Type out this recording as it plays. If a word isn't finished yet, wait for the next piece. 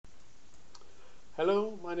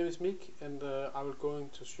Hello, my name is Mik, and I will going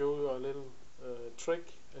to show you a little trick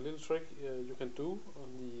you can do on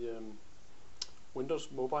the Windows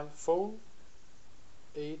mobile phone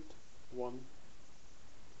 8.1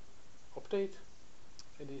 update,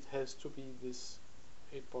 and it has to be this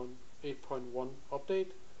 8.1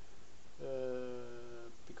 update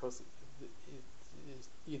because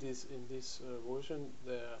it is in this version.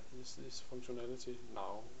 There is this functionality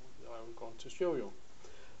now I'm going to show you.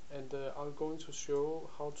 And I'm going to show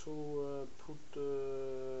how to put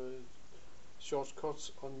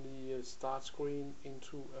shortcuts on the start screen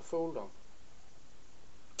into a folder.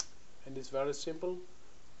 And it's very simple.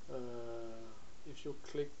 If you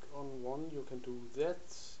click on one, you can do that.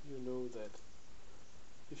 You know that.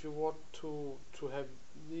 If you want to have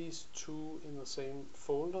these two in the same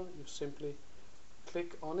folder, you simply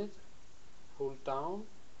click on it, hold down,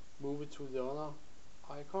 move it to the other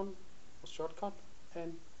icon or shortcut,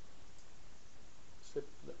 and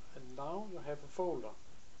now you have a folder.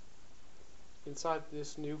 Inside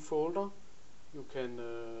this new folder you can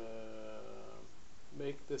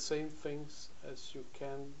make the same things as you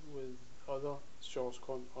can with other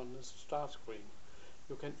shortcuts on the start screen.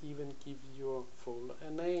 You can even give your folder a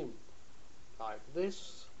name like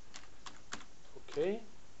this. Okay,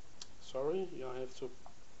 sorry, you have to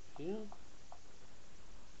here,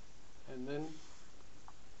 and then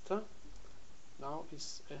now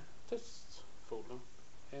it's a test folder,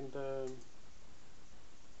 and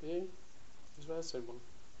yeah, it's very simple.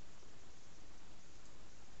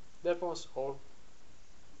 That was all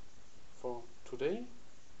for today.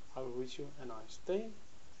 I will wish you a nice day,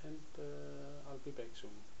 and I'll be back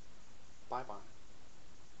soon. Bye bye.